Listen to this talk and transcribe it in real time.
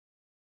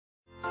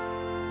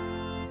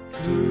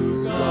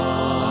To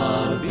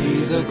God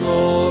be the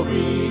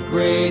glory,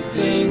 great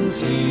things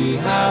he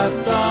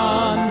hath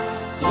done.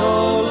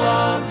 So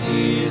loved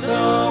he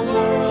the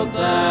world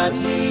that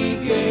he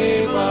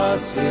gave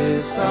us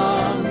his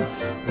Son,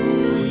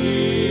 who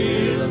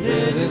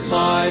yielded his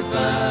life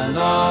an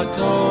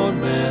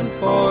atonement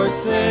for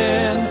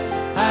sin,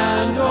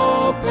 and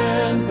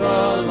opened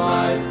the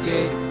life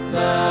gate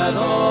that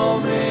all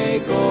may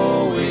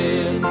go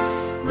in.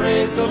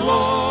 Praise the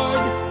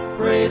Lord,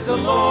 praise the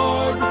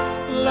Lord,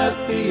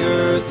 let the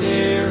earth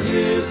hear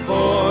his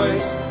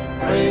voice.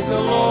 Praise the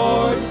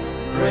Lord,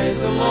 praise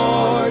the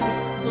Lord,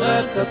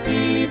 let the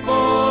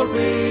people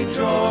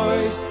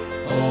rejoice.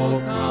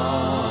 Oh,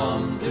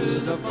 come to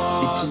the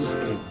Father. It is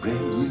a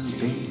brand new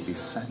day. The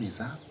sun is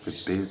up, the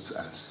birds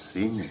are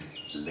singing.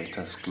 Let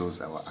us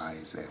close our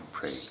eyes and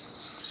pray.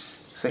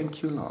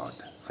 Thank you, Lord.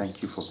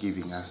 Thank you for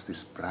giving us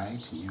this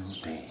bright new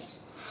day.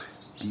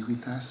 Be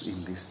with us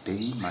in this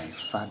day, my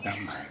Father,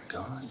 my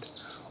God.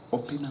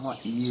 Open our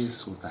ears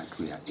so that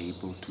we are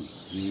able to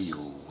hear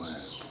your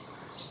word.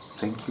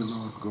 Thank you,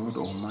 Lord God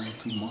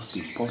Almighty, most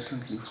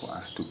importantly for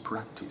us to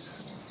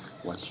practice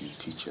what you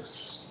teach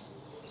us.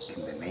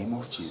 In the name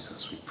of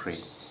Jesus we pray.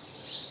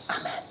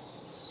 Amen.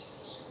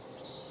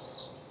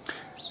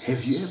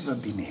 Have you ever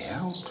been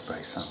helped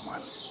by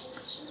someone?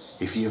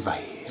 Have you ever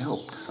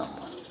helped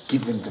someone,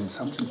 given them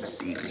something that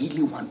they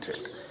really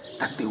wanted,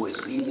 that they were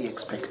really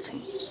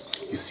expecting?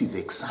 You see the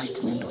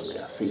excitement on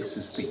their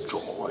faces, the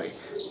joy.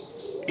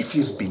 If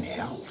you've been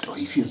helped or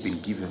if you've been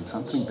given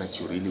something that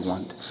you really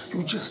want,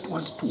 you just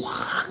want to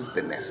hug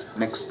the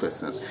next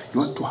person. You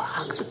want to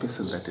hug the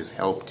person that has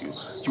helped you.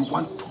 You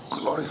want to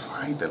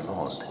glorify the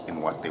Lord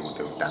in what they would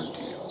have done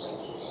to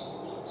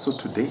you. So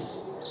today,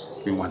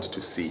 we want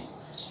to see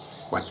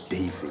what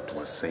David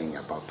was saying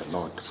about the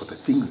Lord for the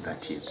things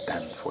that he had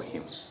done for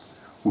him.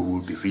 We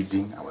will be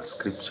reading our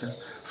scripture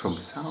from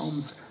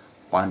Psalms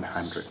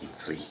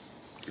 103.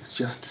 It's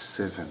just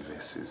 7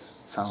 verses.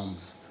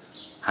 Psalms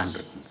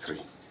 103.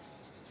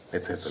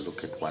 Let's have a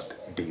look at what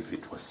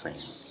David was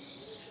saying.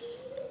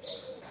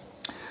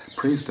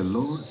 Praise the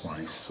Lord,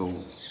 my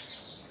soul,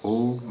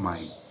 all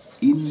my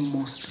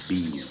inmost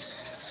being.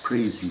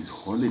 Praise his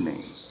holy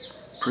name.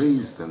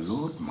 Praise the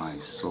Lord, my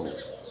soul,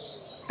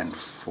 and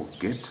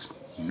forget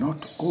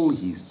not all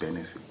his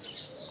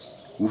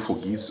benefits, who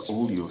forgives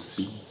all your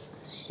sins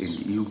and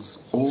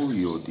heals all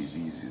your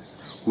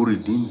diseases, who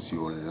redeems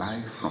your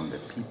life from the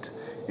pit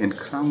and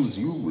crowns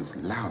you with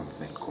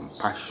love and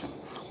compassion,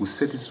 who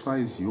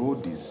satisfies your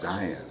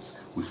desires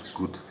with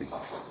good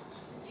things,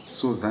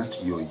 so that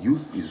your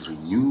youth is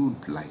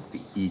renewed like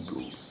the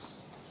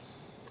eagles.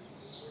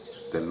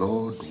 The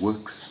Lord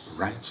works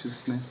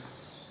righteousness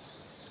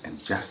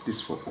and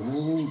justice for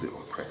all the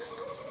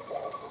oppressed.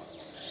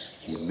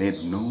 He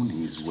made known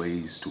his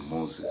ways to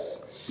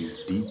Moses, his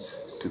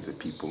deeds to the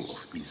people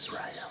of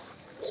Israel.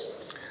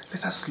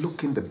 Let us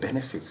look in the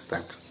benefits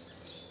that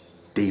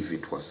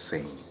David was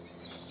saying.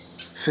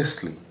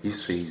 Firstly, he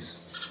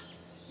says,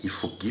 he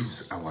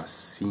forgives our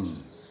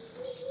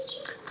sins.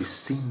 The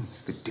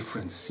sins, the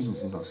different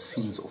sins,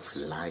 sins of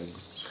lying,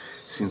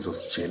 sins of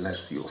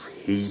jealousy, of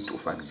hate,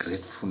 of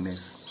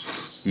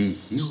ungratefulness. He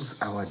heals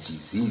our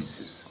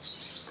diseases.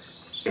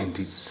 And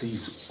it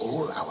says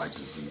all our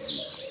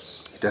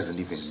diseases. It doesn't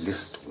even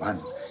list one.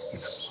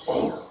 It's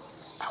all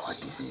our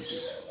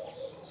diseases.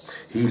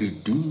 He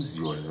redeems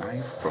your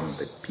life from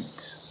the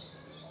pit.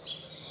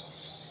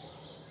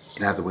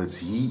 In other words,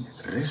 he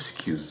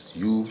rescues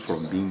you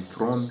from being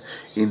thrown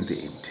in the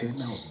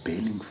eternal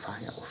burning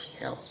fire of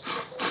hell.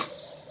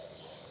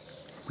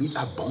 We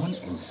are born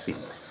in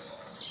sin.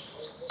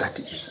 That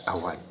is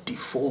our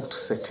default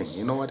setting.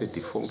 You know what a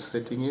default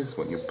setting is?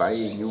 When you buy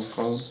a new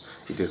phone,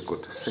 it has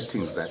got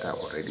settings that are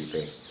already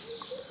there.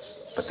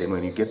 But then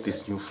when you get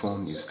this new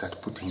phone, you start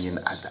putting in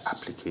other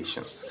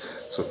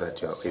applications so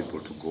that you are able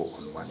to go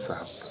on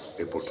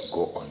WhatsApp, able to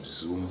go on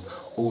Zoom.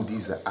 All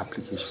these are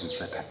applications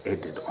that are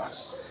added on.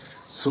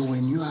 So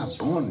when you are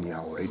born, you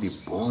are already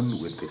born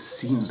with the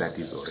sin that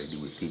is already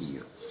within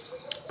you.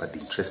 But the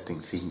interesting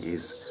thing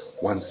is,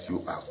 once you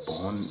are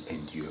born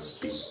and you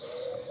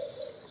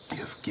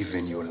have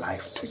given your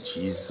life to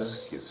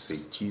Jesus, you've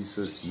said,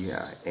 Jesus, here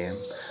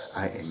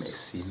I am a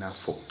sinner,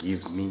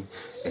 forgive me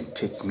and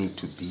take me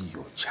to be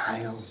your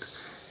child.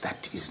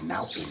 That is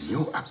now a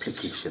new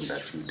application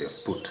that you would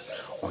have put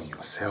on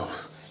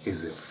yourself.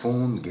 Is a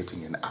phone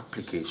getting an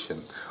application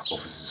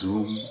of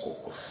Zoom or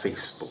of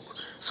Facebook.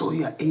 So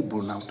you are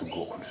able now to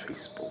go on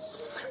Facebook.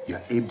 You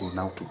are able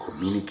now to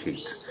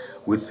communicate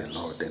with the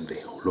Lord, and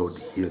the Lord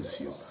heals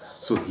you.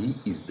 So he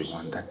is the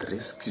one that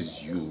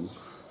rescues you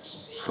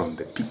from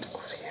the pit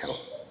of hell.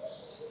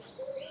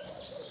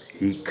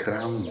 He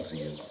crowns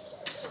you.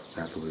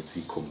 In other words,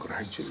 he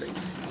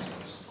congratulates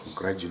you.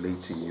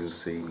 Congratulating you,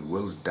 saying,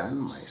 well done,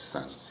 my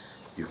son.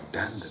 You've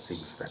done the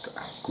things that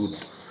are good.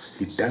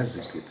 He does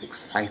it with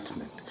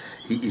excitement.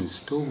 He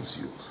installs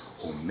you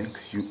or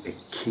makes you a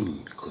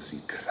king because he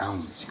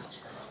crowns you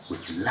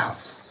with love,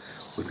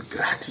 with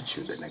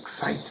gratitude and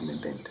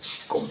excitement and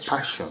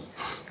compassion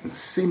and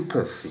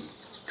sympathy,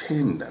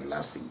 tender,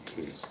 loving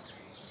care.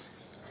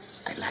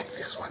 I like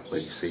this one where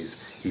he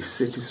says, he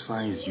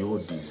satisfies your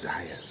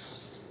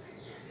desires.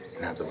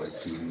 In other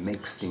words, he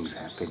makes things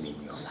happen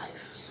in your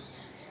life.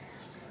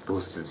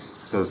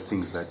 Those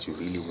things that you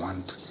really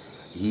want,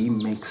 he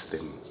makes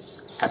them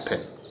happen.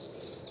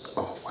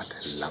 Oh, what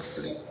a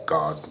lovely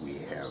God we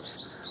have.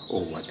 Oh,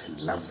 what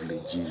a lovely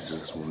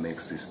Jesus who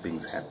makes these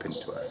things happen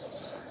to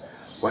us.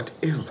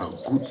 Whatever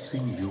good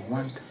thing you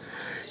want,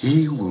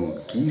 he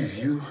will give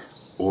you,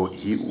 or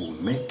he will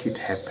make it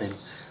happen,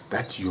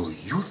 that your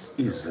youth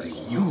is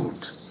renewed.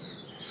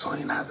 So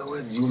in other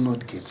words, you will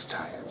not get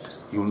tired.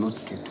 You will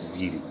not get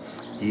weary.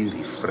 He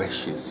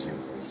refreshes you.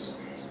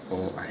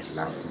 Oh, I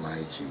love my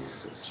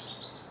Jesus.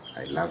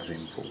 I love him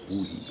for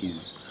who he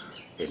is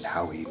and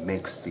how he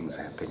makes things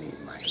happen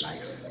in my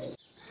life.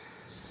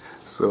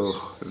 So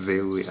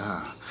there we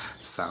are,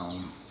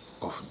 Psalm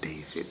of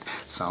David,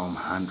 Psalm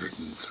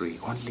 103,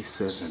 only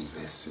 7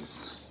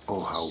 verses.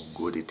 Oh, how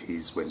good it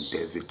is when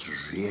David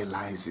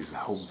realizes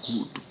how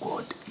good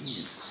God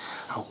is,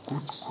 how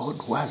good God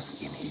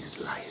was in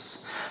his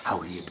life, how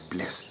he had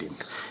blessed him,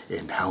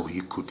 and how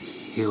he could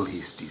heal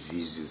his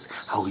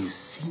diseases, how his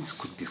sins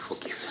could be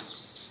forgiven.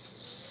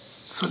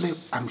 So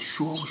I'm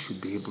sure we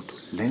should be able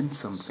to learn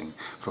something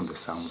from the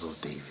Psalms of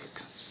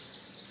David,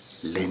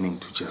 learning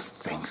to just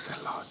thank the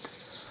Lord.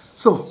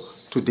 So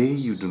today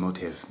you do not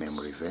have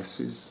memory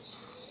verses,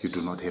 you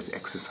do not have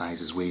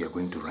exercises where you're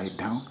going to write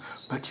down,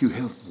 but you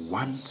have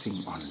one thing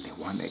only,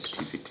 one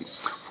activity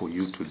for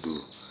you to do,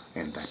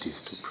 and that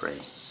is to pray.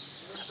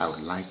 I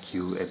would like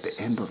you at the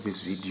end of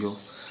this video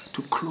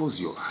to close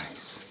your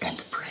eyes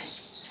and pray.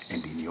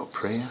 And in your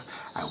prayer,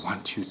 I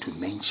want you to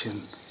mention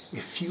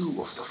a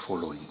few of the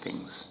following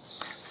things.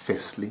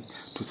 Firstly,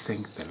 to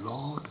thank the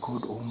Lord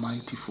God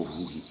Almighty for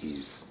who he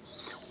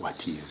is, what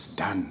he has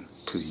done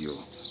to you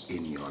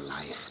in your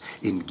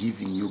life, in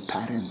giving you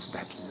parents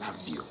that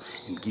love you,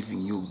 in giving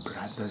you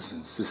brothers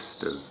and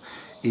sisters,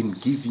 in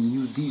giving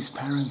you these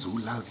parents who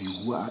love you,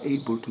 who are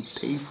able to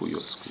pay for your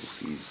school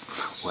fees,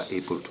 who are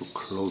able to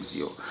clothe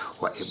you,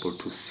 who are able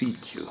to feed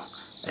you,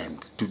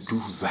 and to do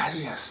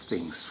various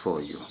things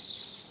for you.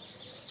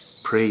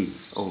 Pray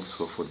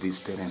also for these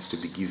parents to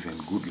be given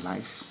good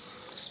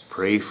life.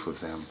 Pray for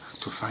them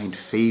to find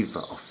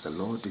favor of the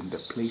Lord in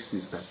the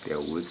places that they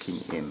are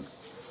working in.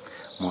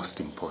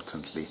 Most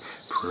importantly,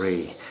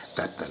 pray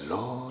that the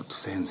Lord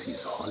sends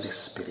his Holy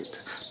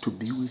Spirit to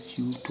be with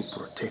you, to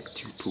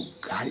protect you, to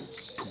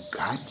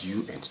guard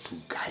you and to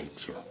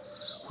guide you.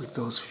 With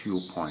those few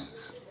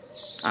points,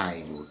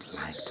 I would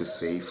like to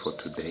say for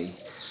today,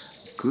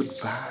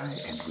 goodbye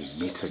and we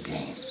meet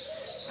again.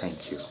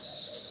 Thank you.